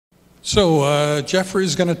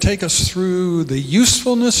Jeffrey's going to take us through the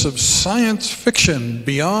usefulness of science fiction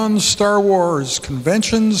beyond Star Wars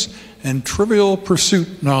conventions and Trivial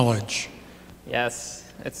Pursuit knowledge.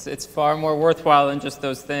 Yes, it's far more worthwhile than just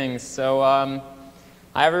those things. So,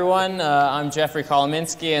 hi everyone, I'm Jeffrey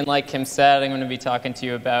Kolominsky, and like Kim said, I'm going to be talking to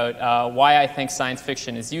you about why I think science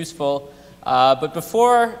fiction is useful. But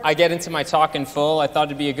before I get into my talk in full, I thought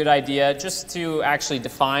it'd be a good idea just to actually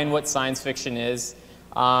define what science fiction is.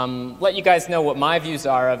 Let you guys know what my views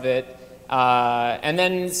are of it, and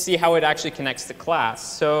then see how it actually connects to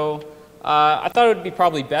class. So I thought it would be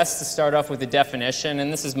probably best to start off with a definition,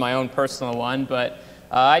 and this is my own personal one, but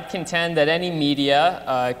I'd contend that any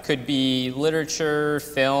media, could be literature,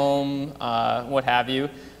 film, what have you,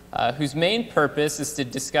 whose main purpose is to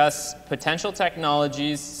discuss potential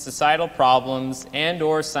technologies, societal problems,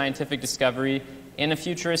 and/or scientific discovery in a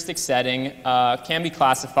futuristic setting, can be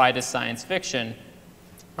classified as science fiction.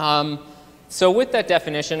 So with that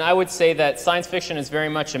definition, I would say that science fiction is very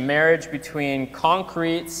much a marriage between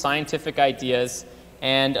concrete scientific ideas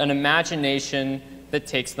and an imagination that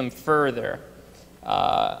takes them further.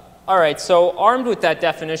 All right, so armed with that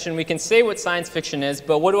definition, we can say what science fiction is,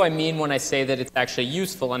 but what do I mean when I say that it's actually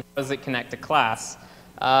useful, and how does it connect to class?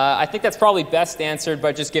 I think that's probably best answered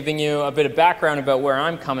by just giving you a bit of background about where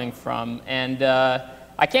I'm coming from. And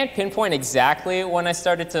I can't pinpoint exactly when I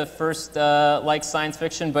started to first like science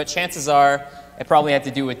fiction, but chances are it probably had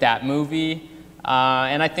to do with that movie,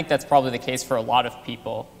 and I think that's probably the case for a lot of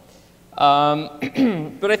people.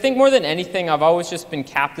 But I think more than anything, I've always just been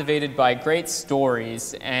captivated by great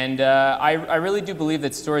stories, and I really do believe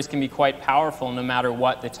that stories can be quite powerful no matter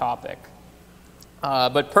what the topic.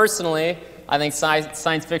 But personally, I think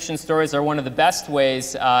science fiction stories are one of the best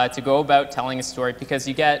ways to go about telling a story, because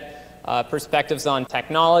you get perspectives on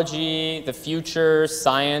technology, the future,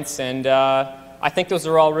 science, and I think those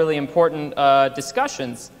are all really important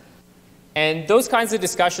discussions. And those kinds of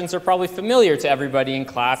discussions are probably familiar to everybody in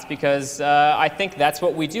class, because I think that's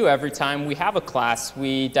what we do every time we have a class.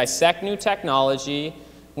 We dissect new technology,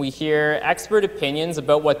 we hear expert opinions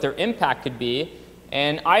about what their impact could be,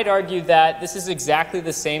 and I'd argue that this is exactly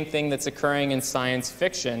the same thing that's occurring in science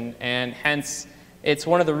fiction, and hence it's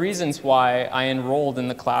one of the reasons why I enrolled in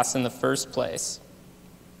the class in the first place.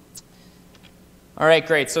 All right,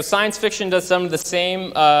 great. So science fiction does some of the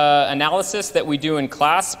same analysis that we do in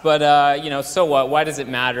class, but so what? Why does it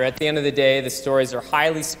matter? At the end of the day, the stories are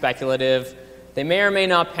highly speculative. They may or may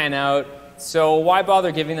not pan out, so why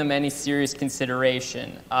bother giving them any serious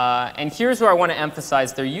consideration? And here's where I want to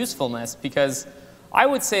emphasize their usefulness, because I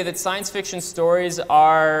would say that science fiction stories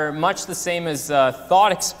are much the same as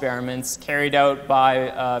thought experiments carried out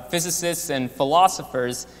by physicists and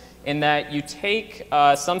philosophers, in that you take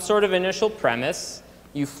some sort of initial premise,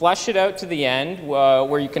 you flesh it out to the end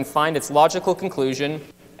where you can find its logical conclusion,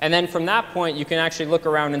 and then from that point you can actually look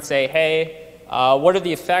around and say, hey, what are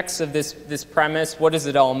the effects of this premise? What does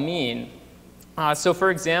it all mean? So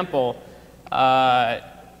for example,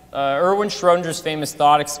 Erwin Schrödinger's famous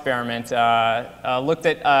thought experiment looked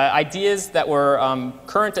at ideas that were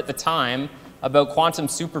current at the time about quantum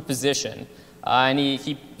superposition. And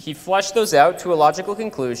he fleshed those out to a logical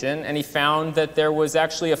conclusion, and he found that there was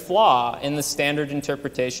actually a flaw in the standard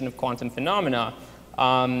interpretation of quantum phenomena.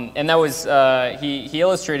 And that was, he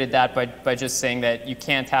illustrated that by just saying that you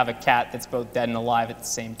can't have a cat that's both dead and alive at the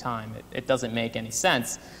same time. It doesn't make any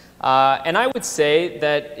sense. And I would say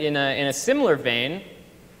that in a similar vein,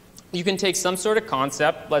 you can take some sort of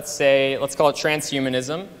concept, let's call it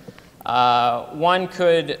transhumanism. One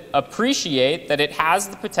could appreciate that it has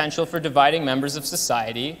the potential for dividing members of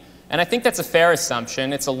society, and I think that's a fair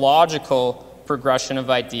assumption. It's a logical progression of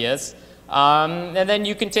ideas. And then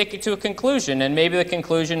you can take it to a conclusion, and maybe the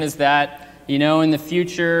conclusion is that, in the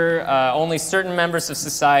future, only certain members of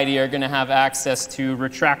society are going to have access to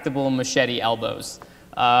retractable machete elbows,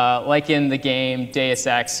 like in the game Deus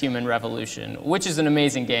Ex: Human Revolution, which is an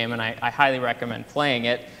amazing game, and I highly recommend playing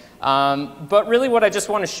it. But really what I just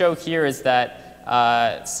want to show here is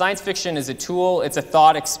that science fiction is a tool, it's a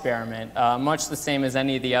thought experiment, much the same as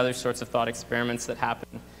any of the other sorts of thought experiments that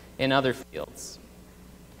happen in other fields.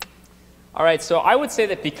 All right, so I would say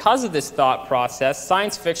that because of this thought process,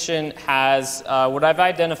 science fiction has what I've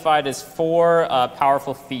identified as 4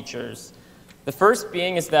 powerful features. The first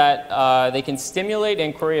being is that they can stimulate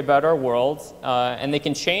inquiry about our world, and they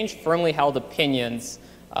can change firmly held opinions.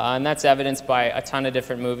 And that's evidenced by a ton of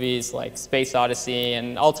different movies like Space Odyssey,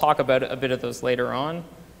 and I'll talk about a bit of those later on.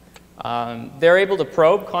 They're able to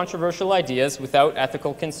probe controversial ideas without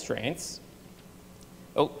ethical constraints.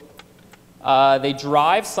 They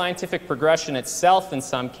drive scientific progression itself in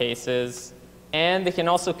some cases, and they can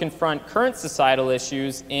also confront current societal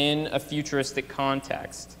issues in a futuristic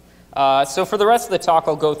context. So for the rest of the talk,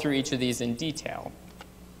 I'll go through each of these in detail.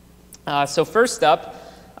 So first up,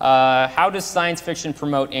 how does science fiction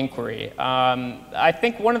promote inquiry? I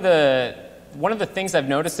think one of the things I've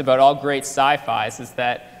noticed about all great sci-fis is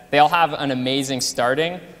that they all have an amazing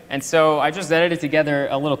starting. And so I just edited together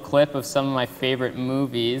a little clip of some of my favorite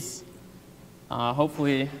movies.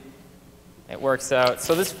 Hopefully it works out.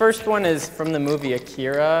 So this first one is from the movie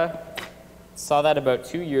Akira. Saw that about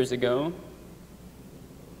 2 years ago.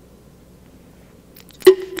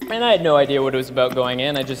 And I had no idea what it was about going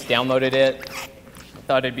in. I just downloaded it.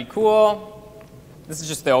 Thought it'd be cool. This is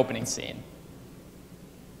just the opening scene.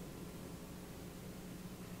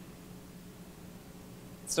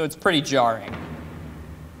 So it's pretty jarring.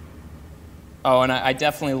 Oh, and I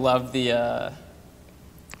definitely love the...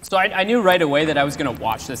 So I knew right away that I was going to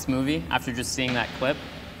watch this movie after just seeing that clip.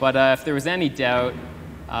 But if there was any doubt,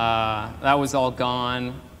 that was all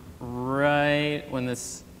gone right when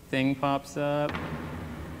this thing pops up.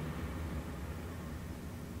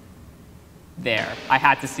 There. I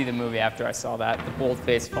had to see the movie after I saw that, the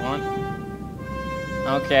bold-faced font.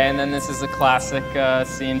 Okay, and then this is a classic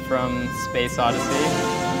scene from Space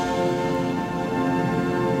Odyssey.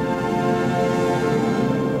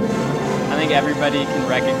 I think everybody can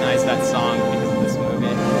recognize that song because of this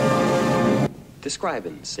movie. Describe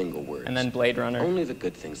in single words. And then Blade Runner. Only the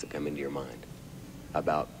good things that come into your mind.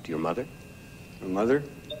 About your mother? My mother?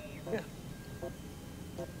 Yeah.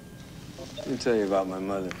 Let me tell you about my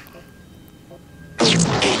mother.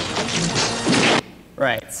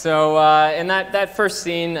 Right, so in that first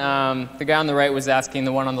scene, the guy on the right was asking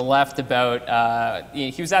the one on the left about,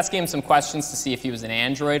 he was asking him some questions to see if he was an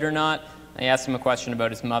android or not. And he asked him a question about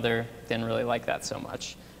his mother, didn't really like that so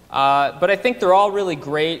much. But I think they're all really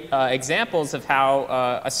great examples of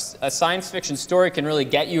how a science fiction story can really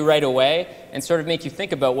get you right away and sort of make you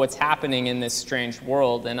think about what's happening in this strange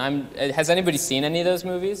world. And has anybody seen any of those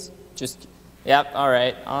movies? Just, yep, all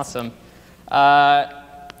right, awesome.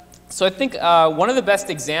 So I think one of the best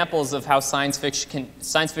examples of how science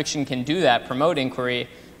fiction can do that, promote inquiry,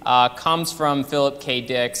 comes from Philip K.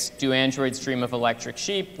 Dick's Do Androids Dream of Electric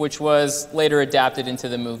Sheep, which was later adapted into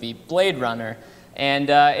the movie Blade Runner. And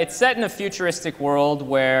it's set in a futuristic world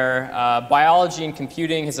where biology and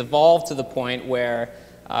computing has evolved to the point where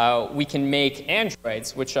we can make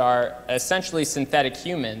androids, which are essentially synthetic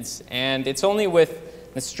humans. And it's only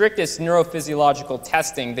with the strictest neurophysiological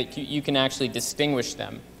testing that you can actually distinguish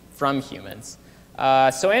them from humans.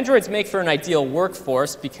 So androids make for an ideal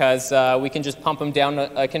workforce because we can just pump them down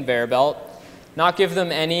a conveyor belt, not give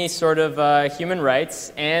them any sort of human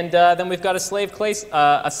rights, and then we've got a slave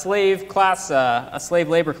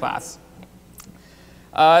labor class.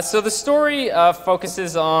 So the story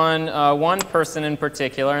focuses on one person in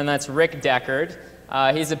particular, and that's Rick Deckard.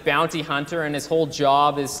 He's a bounty hunter, and his whole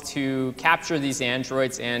job is to capture these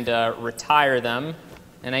androids and retire them.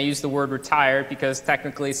 And I use the word retire because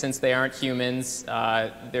technically, since they aren't humans,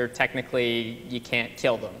 you can't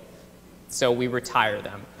kill them. So we retire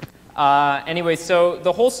them. Anyway, so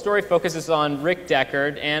the whole story focuses on Rick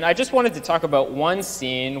Deckard, and I just wanted to talk about one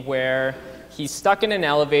scene where he's stuck in an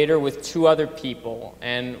elevator with two other people,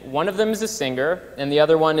 and one of them is a singer, and the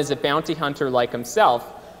other one is a bounty hunter like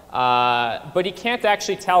himself. But he can't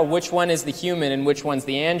actually tell which one is the human and which one's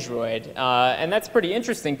the android. And that's pretty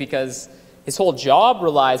interesting because his whole job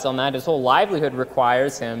relies on that. His whole livelihood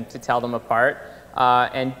requires him to tell them apart.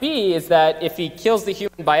 And B is that if he kills the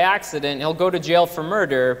human by accident, he'll go to jail for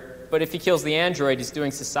murder. But if he kills the android, he's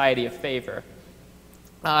doing society a favor.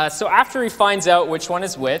 So after he finds out which one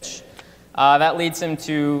is which, that leads him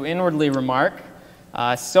to inwardly remark,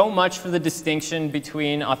 so much for the distinction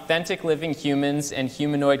between authentic living humans and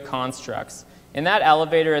humanoid constructs. In that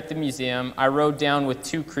elevator at the museum, I rode down with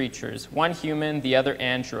two creatures, one human, the other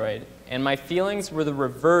android. And my feelings were the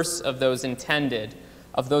reverse of those intended,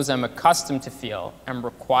 of those I'm accustomed to feel, am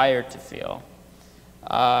required to feel.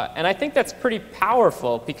 And I think that's pretty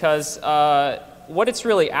powerful because what it's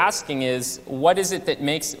really asking is, what is it that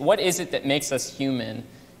makes us human?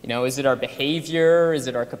 You know, is it our behavior? Is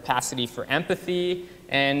it our capacity for empathy?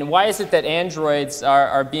 And why is it that androids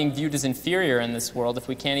are being viewed as inferior in this world if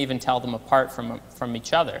we can't even tell them apart from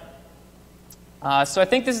each other? So I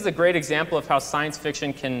think this is a great example of how science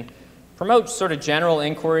fiction can promote sort of general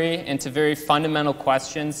inquiry into very fundamental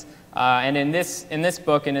questions. And in this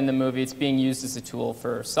book and in the movie, it's being used as a tool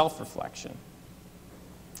for self-reflection.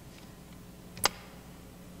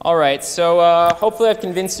 All right, so hopefully I've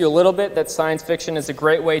convinced you a little bit that science fiction is a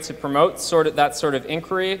great way to promote that sort of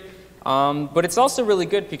inquiry. But it's also really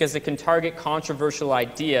good because it can target controversial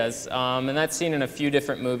ideas, and that's seen in a few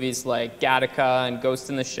different movies like Gattaca and Ghost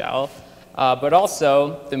in the Shell, but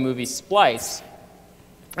also the movie Splice.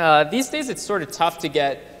 These days it's sort of tough to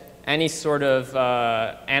get any sort of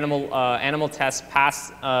animal test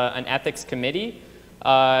past an ethics committee.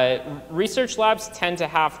 Research labs tend to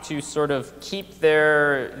have to sort of keep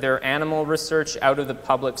their animal research out of the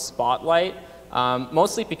public spotlight,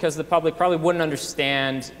 mostly because the public probably wouldn't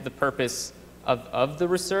understand the purpose of the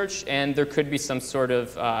research, and there could be some sort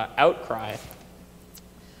of outcry.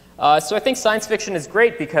 So I think science fiction is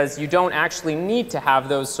great because you don't actually need to have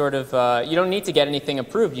those sort of, you don't need to get anything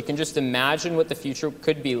approved. You can just imagine what the future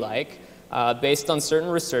could be like based on certain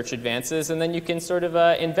research advances, and then you can sort of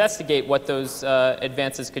investigate what those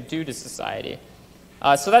advances could do to society.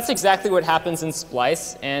 So that's exactly what happens in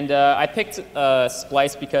Splice, and I picked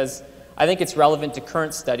Splice because I think it's relevant to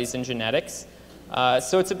current studies in genetics.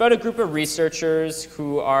 So it's about a group of researchers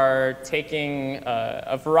who are taking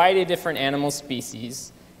a variety of different animal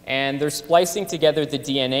species, and they're splicing together the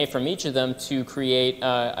DNA from each of them to create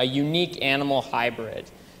a unique animal hybrid.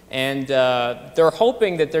 And they're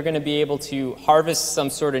hoping that they're going to be able to harvest some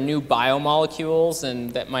sort of new biomolecules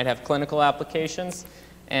and that might have clinical applications,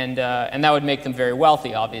 and that would make them very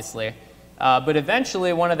wealthy, obviously. But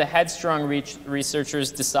eventually, one of the headstrong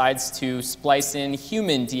researchers decides to splice in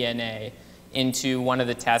human DNA into one of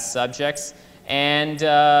the test subjects. And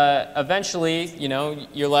eventually, you know,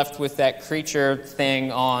 you're left with that creature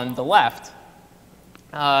thing on the left.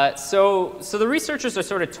 So the researchers are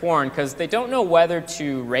sort of torn because they don't know whether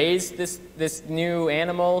to raise this new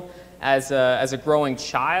animal as a growing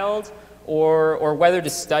child or whether to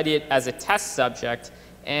study it as a test subject.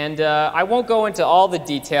 And I won't go into all the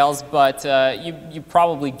details, but you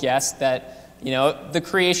probably guessed that, you know, the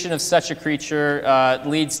creation of such a creature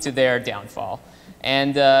leads to their downfall.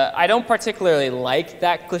 And I don't particularly like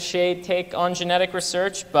that cliched take on genetic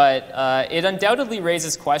research, but it undoubtedly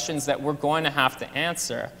raises questions that we're going to have to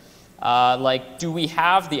answer. Like, do we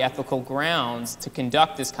have the ethical grounds to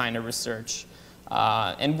conduct this kind of research?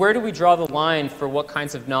 And where do we draw the line for what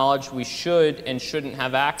kinds of knowledge we should and shouldn't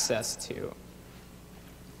have access to?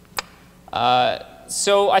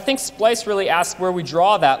 So I think Splice really asks where we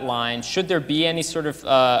draw that line. Should there be any sort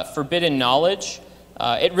of forbidden knowledge?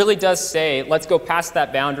 It really does say, let's go past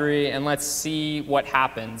that boundary and let's see what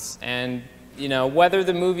happens. And you know, whether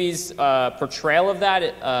the movie's portrayal of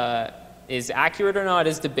that is accurate or not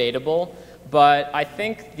is debatable. But I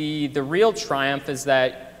think the real triumph is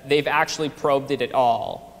that they've actually probed it at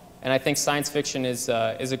all. And I think science fiction is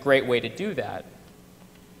a great way to do that.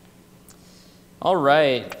 All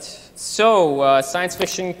right. So science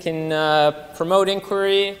fiction can promote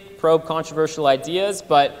inquiry, probe controversial ideas,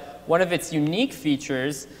 but one of its unique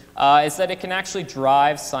features is that it can actually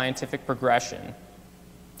drive scientific progression.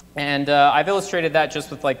 And I've illustrated that just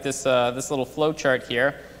with like this little flow chart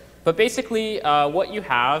here. But basically, what you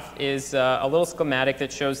have is a little schematic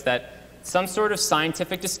that shows that some sort of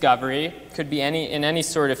scientific discovery, could be in any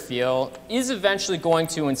sort of field, is eventually going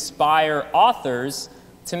to inspire authors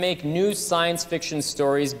to make new science fiction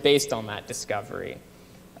stories based on that discovery.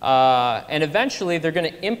 And eventually, they're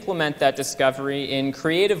going to implement that discovery in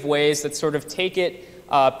creative ways that sort of take it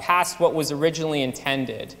past what was originally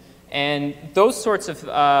intended. And those sorts of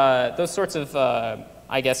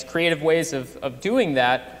I guess, creative ways of doing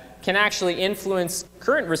that can actually influence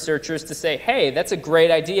current researchers to say, hey, that's a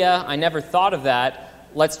great idea. I never thought of that.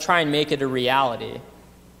 Let's try and make it a reality.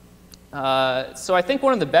 So I think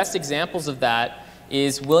one of the best examples of that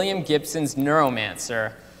is William Gibson's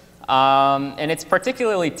Neuromancer. And it's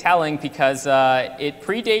particularly telling because it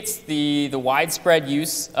predates the widespread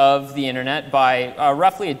use of the internet by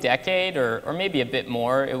roughly a decade or maybe a bit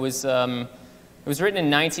more. It was written in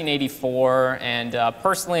 1984, and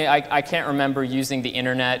personally, I can't remember using the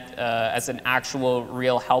internet as an actual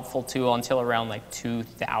real helpful tool until around like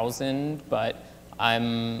 2000. But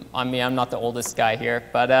I'm not the oldest guy here.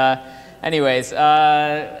 But anyways,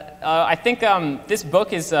 I think this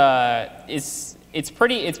book is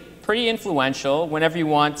pretty influential whenever you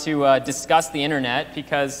want to discuss the internet,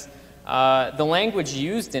 because the language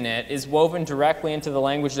used in it is woven directly into the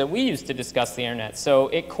language that we use to discuss the internet. So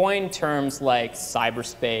it coined terms like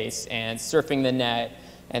cyberspace and surfing the net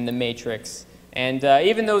and the matrix. And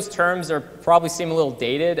even those terms probably seem a little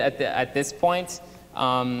dated at this point.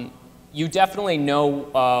 You definitely know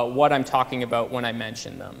what I'm talking about when I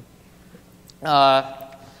mention them.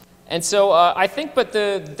 And so I think that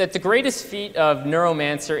the greatest feat of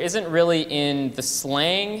Neuromancer isn't really in the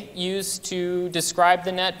slang used to describe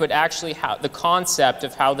the net, but actually the concept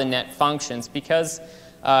of how the net functions. Because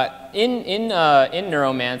In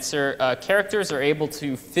Neuromancer, characters are able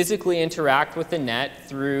to physically interact with the net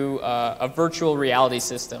through a virtual reality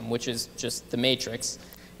system, which is just the Matrix.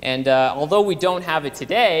 And although we don't have it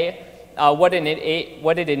today, what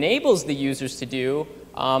it enables the users to do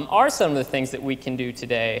are some of the things that we can do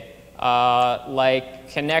today,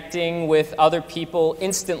 like connecting with other people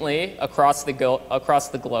instantly across the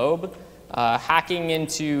globe, hacking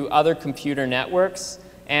into other computer networks,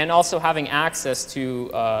 and also having access to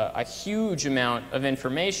a huge amount of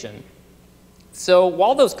information. So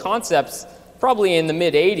while those concepts, probably in the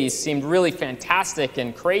mid-'80s, seemed really fantastic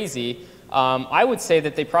and crazy, I would say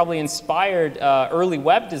that they probably inspired early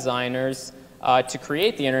web designers to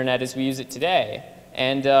create the internet as we use it today.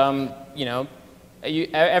 And you know,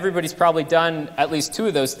 everybody's probably done at least 2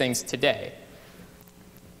 of those things today.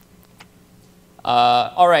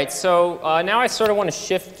 All right, so now I sort of want to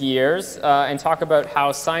shift gears and talk about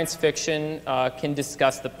how science fiction can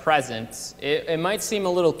discuss the present. It might seem a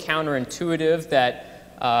little counterintuitive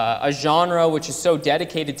that a genre which is so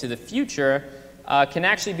dedicated to the future can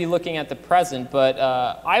actually be looking at the present, but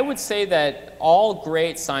I would say that all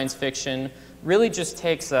great science fiction really just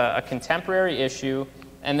takes a contemporary issue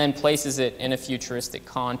and then places it in a futuristic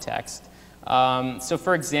context. So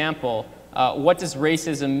for example, what does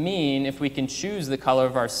racism mean if we can choose the color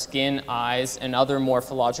of our skin, eyes, and other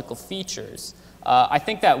morphological features? I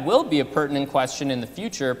think that will be a pertinent question in the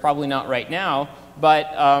future, probably not right now, but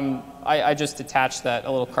I just attached that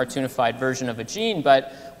a little cartoonified version of a gene,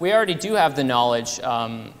 but we already do have the knowledge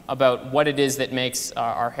about what it is that makes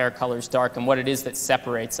our hair colors dark and what it is that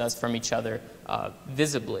separates us from each other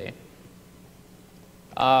visibly.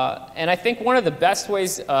 And I think one of the best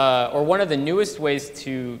ways, or one of the newest ways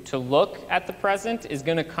to look at the present is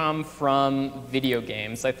going to come from video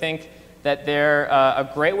games. I think that they're a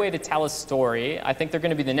great way to tell a story. I think they're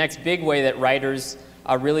going to be the next big way that writers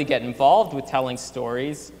really get involved with telling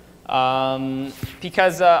stories.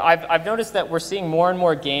 Because I've noticed that we're seeing more and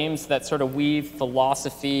more games that sort of weave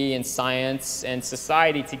philosophy and science and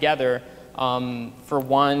society together for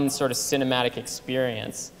one sort of cinematic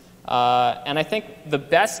experience. And I think the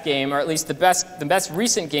best game, or at least the best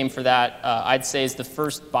recent game for that, I'd say is the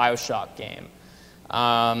first BioShock game.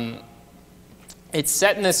 It's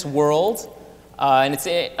set in this world, and it's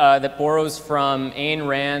that borrows from Ayn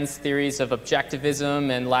Rand's theories of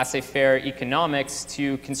objectivism and laissez-faire economics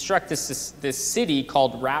to construct this city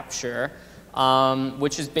called Rapture,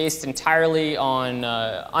 which is based entirely on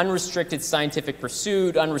unrestricted scientific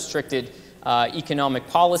pursuit, unrestricted economic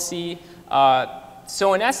policy.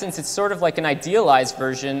 So in essence, it's sort of like an idealized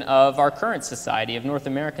version of our current society, of North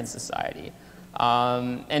American society.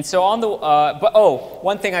 And so on the,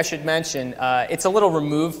 one thing I should mention, it's a little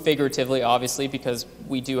removed figuratively, obviously, because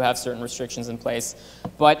we do have certain restrictions in place,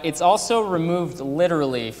 but it's also removed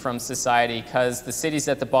literally from society because the city's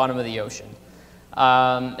at the bottom of the ocean.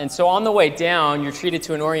 And so on the way down, you're treated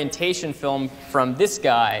to an orientation film from this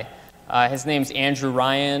guy. His name's Andrew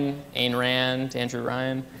Ryan, Ayn Rand, Andrew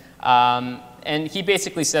Ryan. And he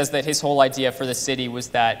basically says that his whole idea for the city was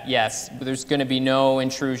that, yes, there's going to be no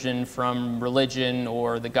intrusion from religion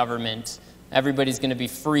or the government. Everybody's going to be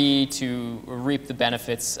free to reap the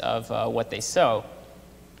benefits of what they sow.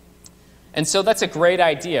 And so that's a great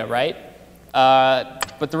idea, right?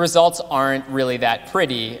 But the results aren't really that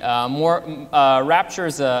pretty. Rapture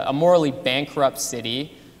is a morally bankrupt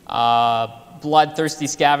city. Bloodthirsty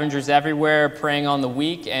scavengers everywhere, preying on the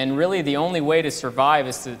weak, and really the only way to survive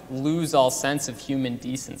is to lose all sense of human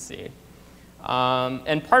decency.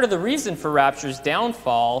 And part of the reason for Rapture's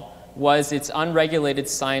downfall was its unregulated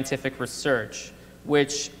scientific research,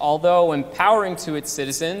 which, although empowering to its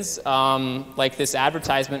citizens, like this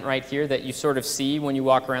advertisement right here that you sort of see when you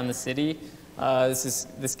walk around the city,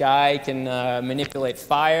 this guy can manipulate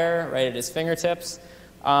fire right at his fingertips.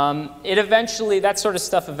 That sort of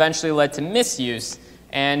stuff eventually led to misuse,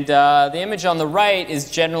 and the image on the right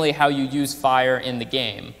is generally how you use fire in the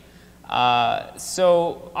game.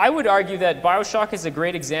 So I would argue that BioShock is a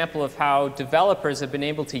great example of how developers have been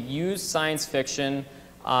able to use science fiction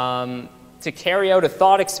to carry out a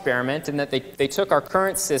thought experiment, and that they took our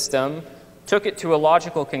current system, took it to a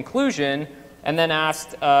logical conclusion, and then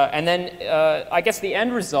I guess the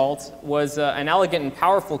end result was an elegant and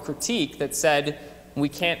powerful critique that said, we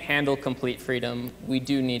can't handle complete freedom. We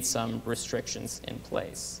do need some restrictions in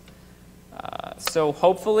place. So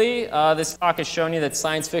hopefully this talk has shown you that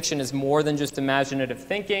science fiction is more than just imaginative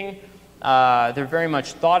thinking. They're very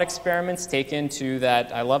much thought experiments taken to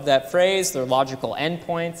that, I love that phrase, they're logical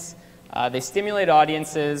endpoints. They stimulate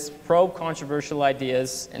audiences, probe controversial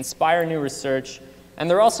ideas, inspire new research, and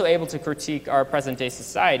they're also able to critique our present-day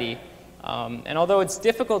society. And although it's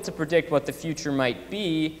difficult to predict what the future might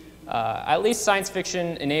be, at least science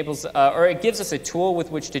fiction enables, or it gives us a tool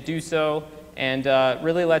with which to do so, and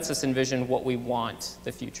really lets us envision what we want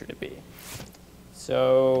the future to be.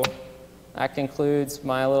 So that concludes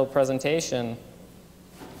my little presentation.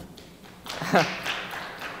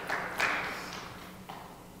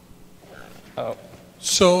 Oh.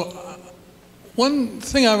 So one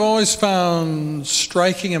thing I've always found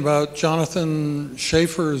striking about Jonathan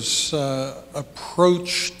Schaefer's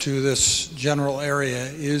approach to this general area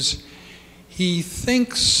is he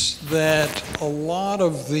thinks that a lot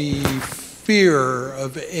of the fear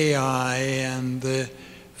of AI and the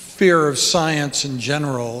fear of science in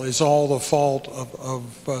general is all the fault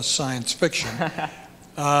of science fiction.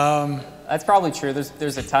 That's probably true.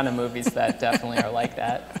 There's a ton of movies that definitely are like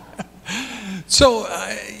that. So,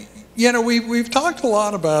 you know, we've talked a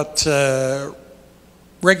lot about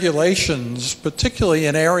regulations, particularly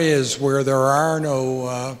in areas where there are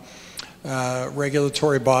no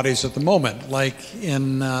regulatory bodies at the moment. Like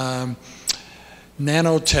in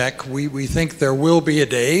nanotech, we think there will be a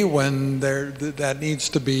day when that needs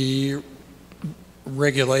to be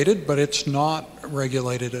regulated, but it's not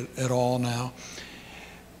regulated at all now.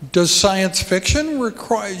 Does science fiction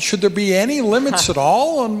require, should there be any limits at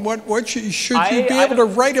all on should you be able to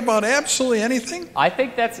write about absolutely anything? I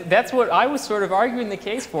think that's what I was sort of arguing the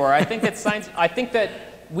case for. I think that I think that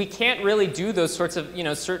we can't really do those sorts of, you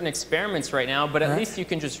know, certain experiments right now, but at least you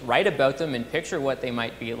can just write about them and picture what they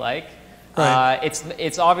might be like. Right.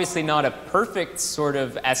 It's obviously not a perfect sort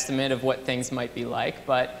of estimate of what things might be like,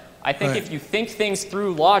 but I think if you think things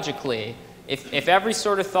through logically, if every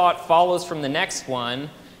sort of thought follows from the next one,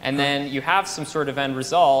 and then you have some sort of end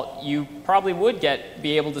result, you probably would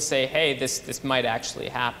be able to say, hey, this might actually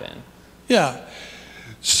happen. Yeah.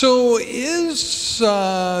 So is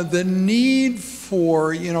the need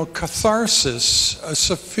for, you know, catharsis a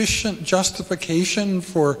sufficient justification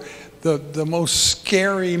for the most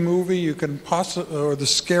scary movie you can possibly, or the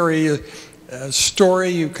scary story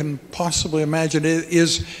you can possibly imagine?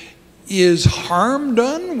 Is harm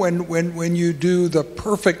done when you do the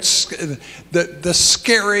perfect, the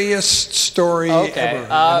scariest story ever? You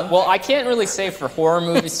know? Well, I can't really say for horror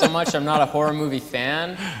movies so much. I'm not a horror movie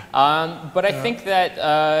fan. But I think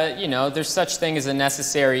that, you know, there's such thing as a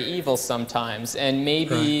necessary evil sometimes. And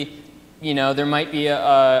maybe, you know, there might be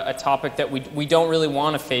a topic that we don't really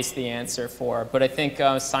want to face the answer for. But I think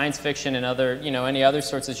science fiction and other, you know, any other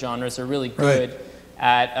sorts of genres are really good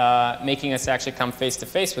at making us actually come face to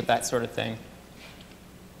face with that sort of thing.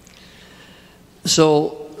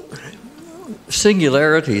 So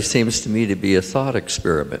singularity seems to me to be a thought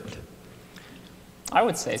experiment. I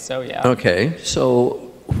would say so, yeah. Okay,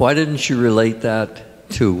 so why didn't you relate that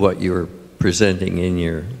to what you were presenting in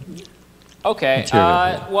your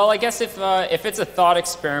material? Well, I guess if it's a thought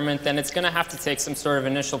experiment, then it's going to have to take some sort of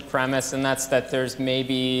initial premise, and that's that there's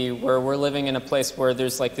maybe, where we're living in a place where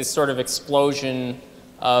there's like this sort of explosion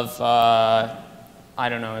of, I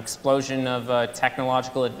don't know, explosion of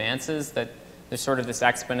technological advances, that there's sort of this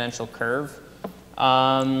exponential curve.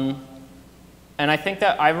 And I think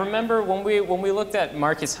that I remember when we looked at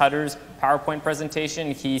Marcus Hutter's PowerPoint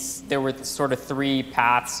presentation, there were sort of 3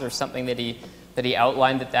 paths or something that he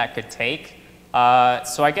outlined that could take.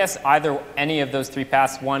 So I guess either any of those 3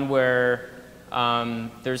 paths, one where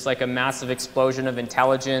there's like a massive explosion of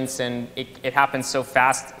intelligence and it happens so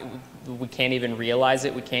fast we can't even realize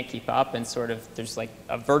it, we can't keep up, and sort of there's like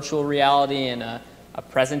a virtual reality and a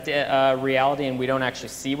present reality, and we don't actually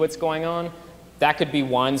see what's going on. That could be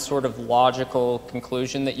one sort of logical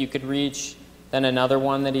conclusion that you could reach. Then another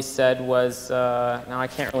one that he said was, now I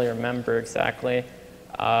can't really remember exactly.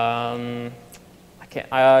 Does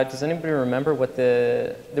anybody remember what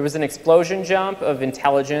there was an explosion jump of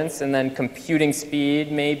intelligence and then computing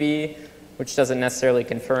speed maybe, which doesn't necessarily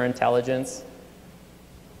confer intelligence.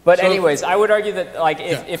 But anyways, I would argue that like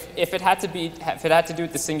if it had to do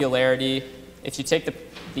with the singularity, if you take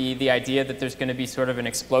the idea that there's going to be sort of an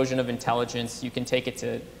explosion of intelligence, you can take it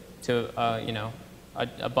to you know,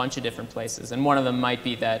 a bunch of different places, and one of them might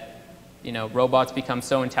be that, you know, robots become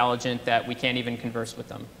so intelligent that we can't even converse with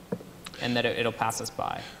them, and that it'll pass us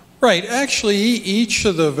by. Right. Actually, each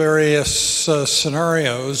of the various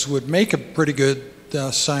scenarios would make a pretty good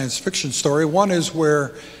science fiction story. One is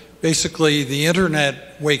where basically the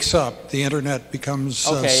internet wakes up, the internet becomes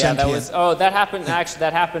sentient. That happened. Actually,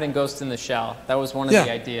 that happened in Ghost in the Shell. That was one of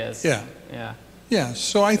the ideas. Yeah.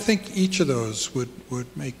 So I think each of those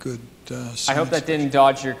would make good science I hope that didn't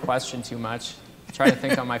dodge your question too much. Try to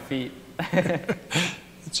think on my feet.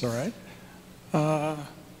 It's all right.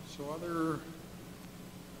 So other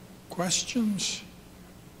questions?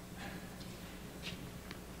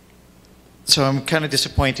 So I'm kind of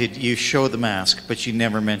disappointed. You show the mask, but you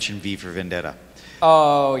never mention V for Vendetta.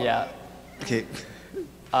 Oh, yeah. Okay.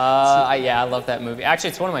 Yeah, I love that movie. Actually,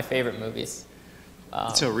 it's one of my favorite movies.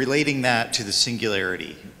 So relating that to the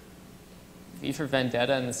singularity. V for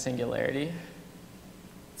Vendetta and the singularity?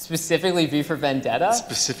 Specifically V for Vendetta?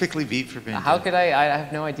 Specifically V for Vendetta. How could I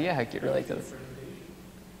have no idea how you could relate to this.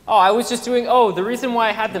 Oh, I was just doing, the reason why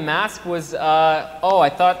I had the mask was, I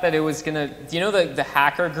thought that it was gonna, do you know the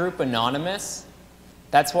hacker group Anonymous?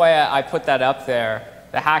 That's why I put that up there.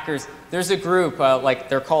 The hackers, there's a group,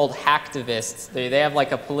 they're called hacktivists. They have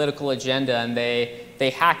like a political agenda, and they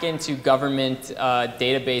hack into government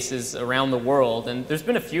databases around the world, and there's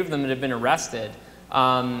been a few of them that have been arrested.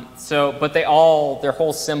 But their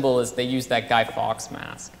whole symbol is they use that Guy Fawkes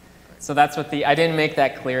mask. So that's what I didn't make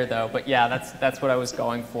that clear though, but yeah, that's what I was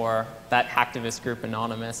going for, that hacktivist group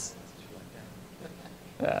Anonymous.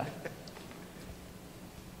 Yeah.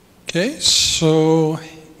 Okay, so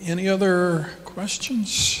any other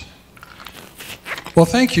questions? Well,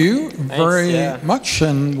 thank you very much,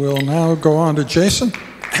 and we'll now go on to Jason.